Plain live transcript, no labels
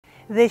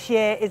This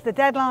year is the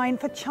deadline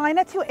for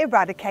China to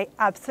eradicate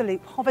absolute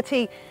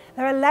poverty.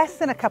 There are less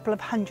than a couple of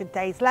hundred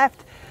days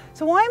left.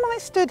 So why am I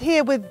stood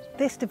here with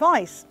this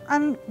device?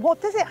 And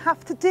what does it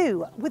have to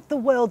do with the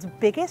world's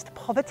biggest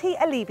poverty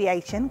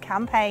alleviation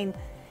campaign?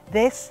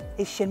 This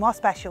is Xinhua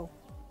Special.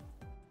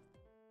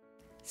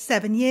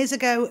 7 years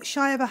ago,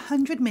 shy of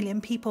 100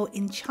 million people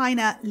in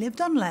China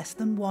lived on less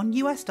than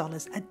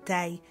 $1 a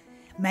day,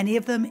 many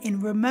of them in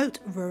remote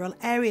rural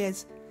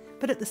areas.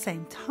 But at the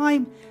same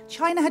time,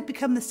 China had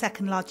become the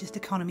second largest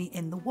economy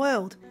in the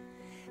world.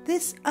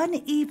 This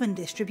uneven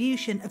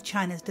distribution of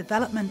China's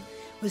development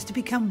was to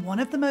become one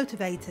of the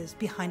motivators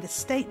behind a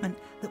statement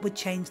that would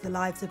change the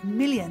lives of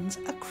millions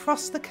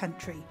across the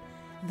country,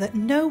 that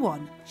no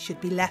one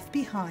should be left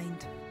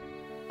behind.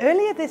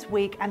 Earlier this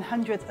week, and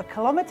hundreds of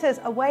kilometres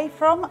away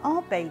from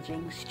our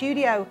Beijing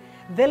studio,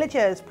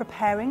 villagers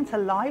preparing to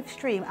live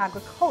stream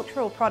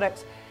agricultural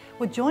products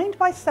were joined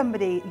by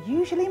somebody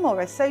usually more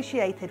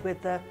associated with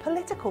the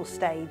political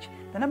stage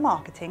than a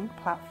marketing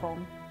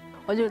platform.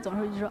 我就总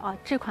是说啊，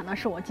这款呢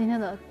是我今天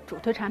的主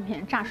推产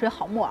品，榨水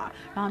好木耳。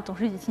然后总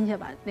书记亲切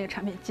把那个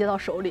产品接到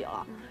手里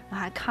了，然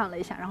后还看了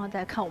一下，然后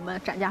再看我们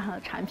展架上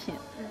的产品。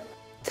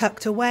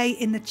Tucked away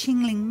in the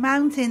Qingling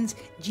Mountains,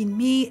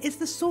 Jinmi is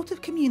the sort of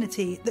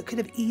community that could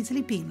have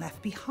easily been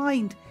left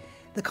behind.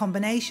 The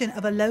combination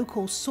of a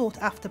local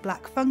sought-after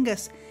black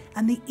fungus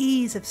and the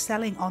ease of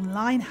selling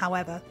online,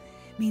 however,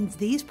 means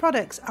these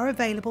products are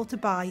available to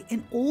buy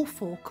in all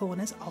four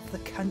corners of the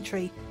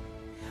country.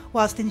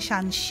 Whilst in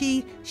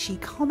Shanxi, she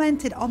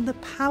commented on the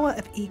power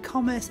of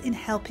e-commerce in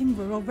helping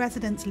rural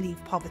residents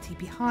leave poverty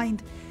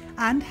behind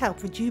and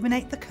help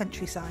rejuvenate the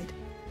countryside.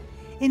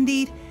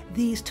 Indeed,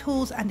 these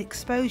tools and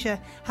exposure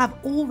have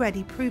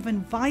already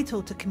proven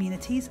vital to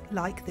communities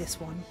like this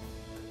one.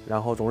 然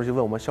后总书记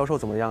问我们销售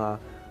怎么样啊？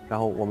然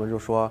后我们就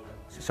说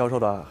销售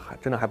的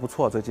真的还不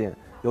错，最近，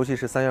尤其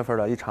是3月份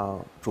的一场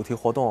主题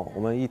活动，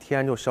我们一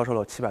天就销售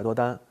了700多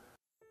单。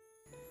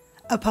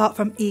Apart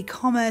from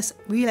e-commerce,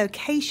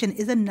 relocation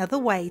is another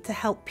way to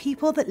help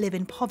people that live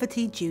in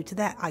poverty due to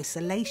their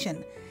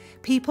isolation.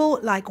 People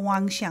like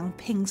Wang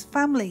Xiangping's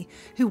family,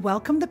 who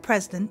welcomed the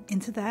president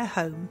into their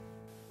home.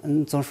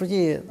 总书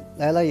记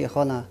来了以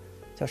后呢，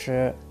就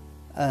是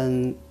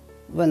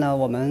问了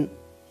我们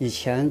以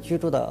前居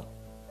住的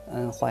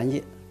环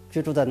境，居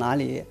住在哪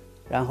里，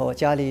然后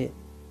家里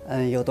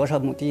有多少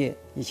亩地，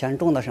以前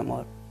种的什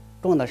么，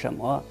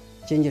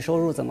经济收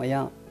入怎么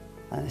样，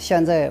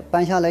现在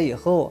搬下来以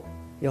后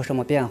有什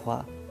么变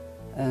化，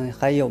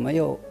还有没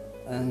有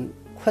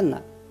困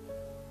难，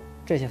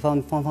这些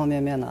方方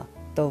面面呢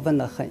都问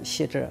得很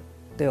细致，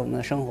对我们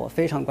的生活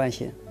非常关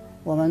心。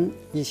我们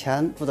以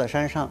前住在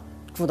山上，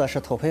住的是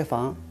土坯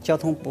房，交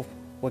通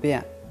不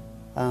便，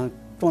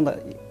种的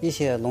一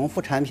些农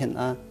副产品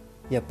呢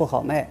也不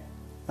好卖，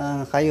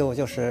还有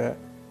就是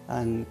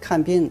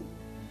看病，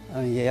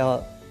也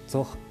要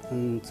走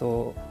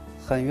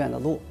很远的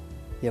路，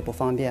也不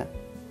方便，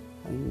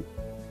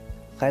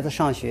孩子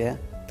上学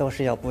都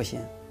是要步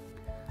行。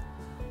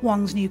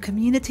Wang's new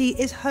community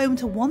is home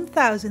to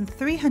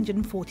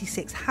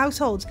 1,346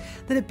 households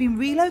that have been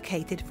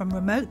relocated from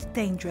remote,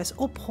 dangerous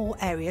or poor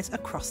areas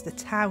across the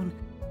town.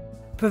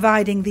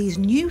 Providing these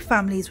new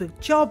families with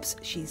jobs,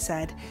 she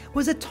said,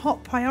 was a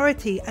top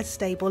priority as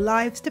stable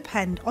lives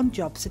depend on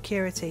job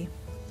security.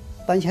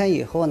 搬迁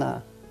以后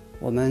呢，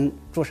我们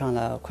住上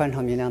了宽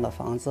敞明亮的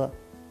房子，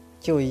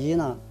就医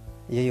呢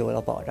也有了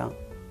保障，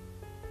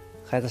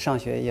孩子上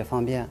学也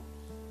方便，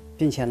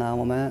并且呢，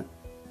我们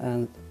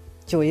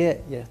就业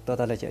也得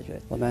到了解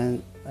决。我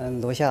们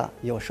楼下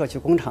有社区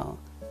工厂。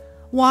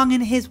Wang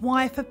and his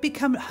wife have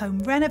become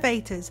home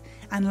renovators,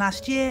 and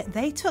last year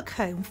they took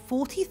home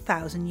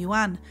 40,000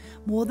 yuan,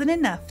 more than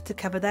enough to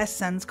cover their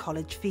son's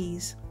college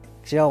fees.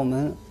 只要我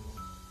们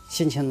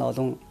辛勤劳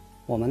动，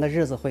我们的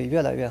日子会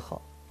越来越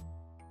好。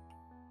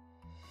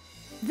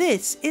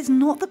This is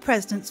not the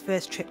president's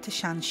first trip to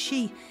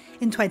Shanxi.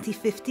 In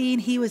 2015,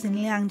 he was in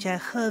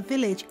Liangjiehe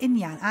village in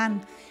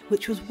Yan'an,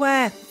 which was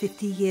where,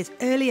 50 years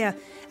earlier,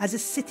 as a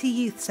city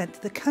youth sent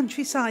to the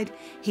countryside,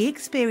 he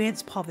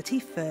experienced poverty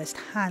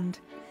firsthand.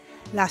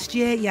 Last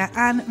year,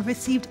 Yan'an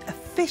received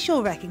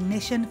official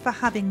recognition for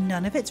having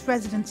none of its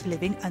residents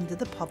living under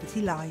the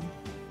poverty line.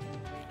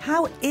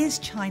 How is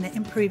China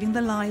improving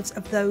the lives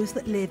of those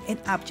that live in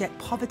abject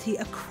poverty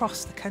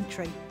across the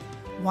country?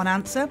 One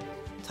answer: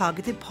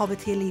 targeted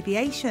poverty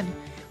alleviation,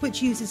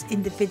 which uses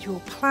individual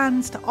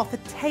plans to offer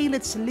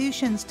tailored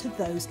solutions to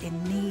those in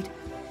need.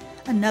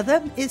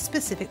 Another is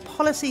specific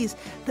policies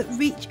that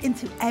reach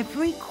into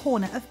every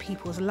corner of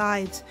people's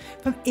lives,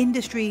 from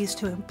industries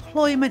to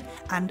employment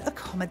and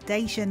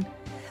accommodation.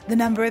 The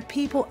number of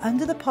people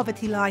under the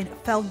poverty line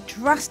fell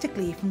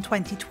drastically from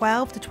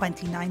 2012 to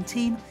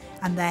 2019,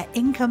 and their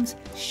incomes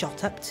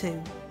shot up too.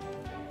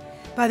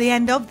 By the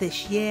end of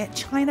this year,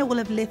 China will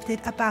have lifted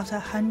about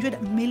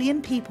 100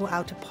 million people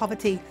out of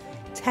poverty,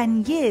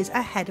 10 years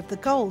ahead of the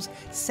goals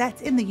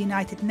set in the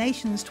United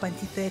Nations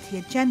 2030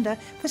 Agenda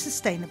for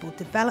Sustainable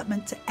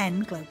Development to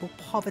end global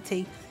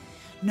poverty.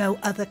 No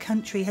other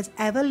country has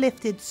ever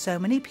lifted so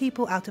many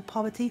people out of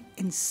poverty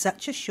in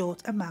such a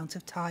short amount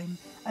of time.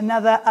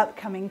 Another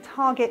upcoming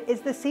target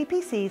is the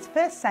CPC's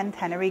first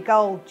centenary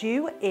goal,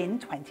 due in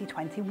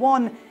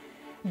 2021.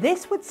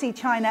 This would see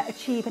China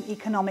achieve an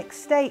economic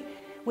state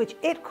which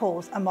it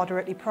calls a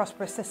moderately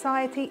prosperous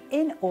society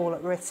in all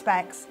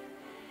respects.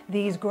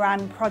 These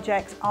grand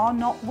projects are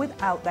not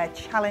without their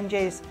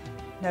challenges,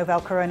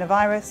 novel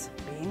coronavirus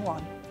being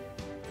one.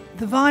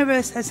 The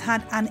virus has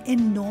had an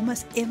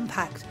enormous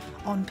impact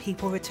on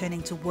people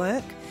returning to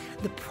work,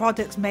 the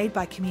products made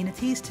by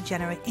communities to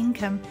generate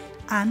income,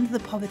 and the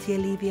poverty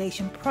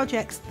alleviation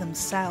projects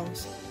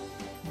themselves.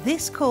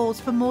 This calls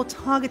for more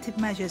targeted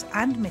measures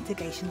and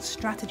mitigation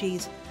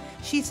strategies.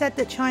 She said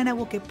that China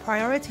will give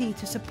priority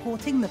to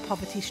supporting the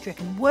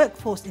poverty-stricken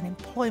workforce in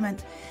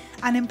employment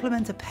and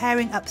implement a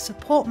pairing-up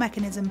support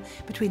mechanism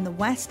between the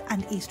West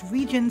and East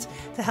regions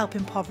to help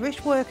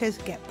impoverished workers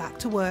get back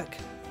to work.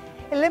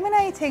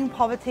 Eliminating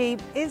poverty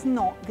is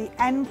not the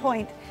end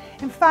point.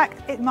 In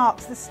fact, it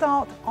marks the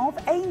start of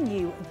a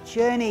new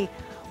journey,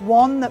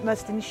 one that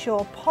must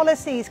ensure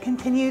policies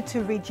continue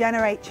to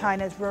regenerate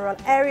China's rural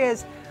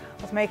areas,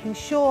 whilst making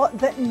sure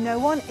that no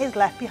one is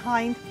left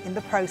behind in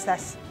the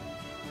process.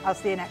 I'll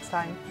see you next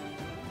time.